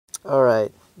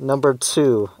Alright, number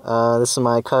 2. This is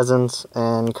my cousins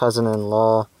and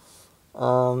cousin-in-law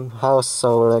house,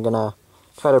 so we're gonna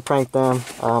try to prank them.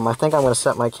 I think I'm gonna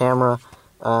set my camera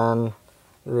on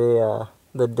the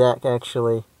deck,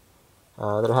 actually.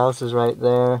 Their house is right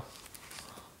there.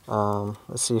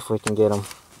 Let's see if we can get them.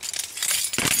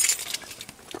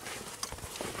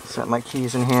 Set my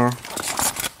keys in here.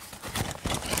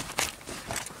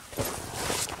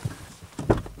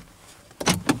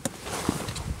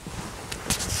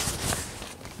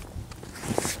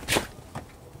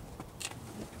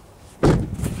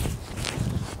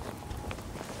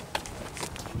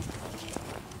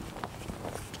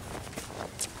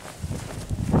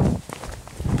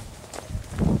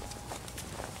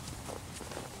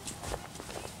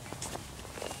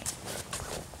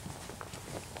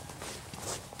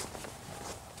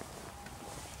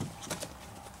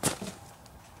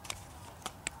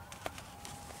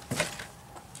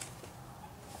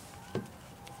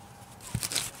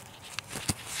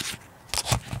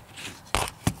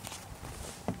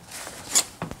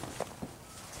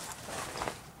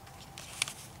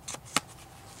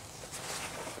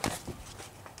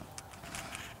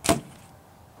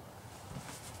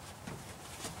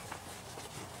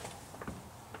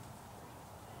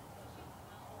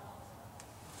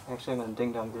 Actually, I'm gonna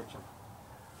ding-dong ditch them.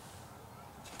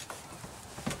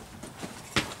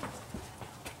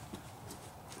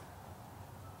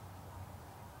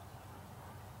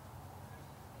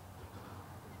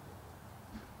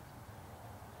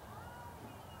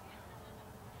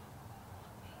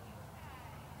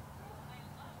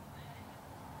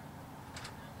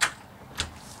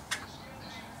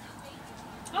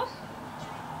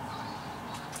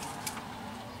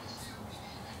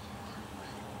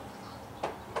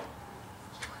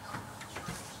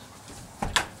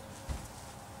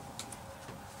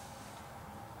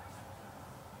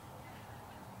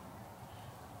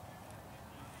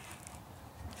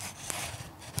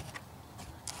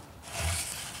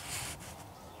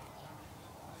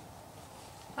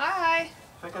 Hi.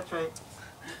 Trick or treat.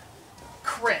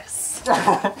 Chris.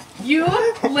 You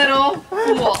little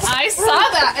fool. I saw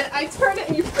that and I turned it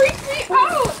and you freaked me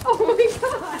out. Oh my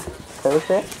god.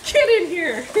 Okay. Get in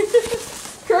here.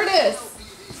 Curtis.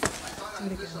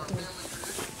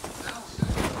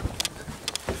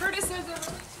 Curtis is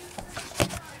a...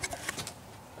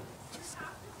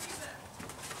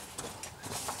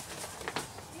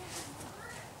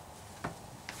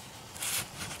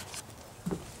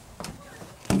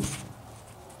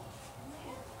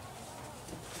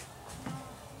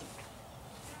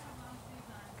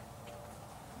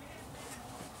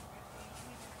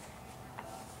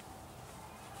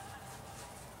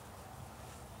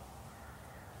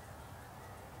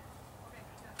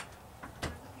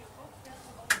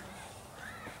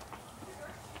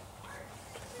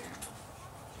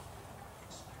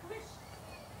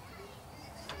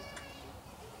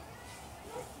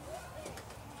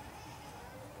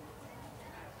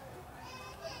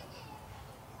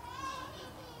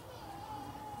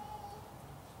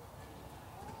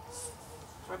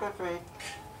 Trick or treat.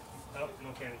 Oh,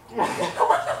 no candy.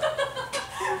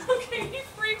 Okay, he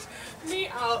freaked me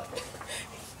out.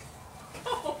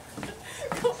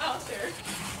 Go out there.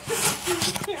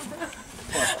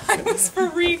 I was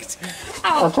freaked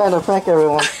out. I'm trying to prank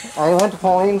everyone. I went to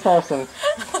Pauline's house and...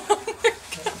 Oh my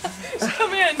gosh.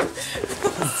 Come in.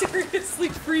 Seriously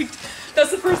freaked.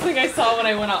 That's the first thing I saw when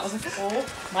I went out. I was like, oh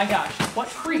my gosh, what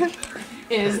freak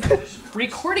is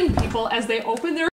recording people as they open their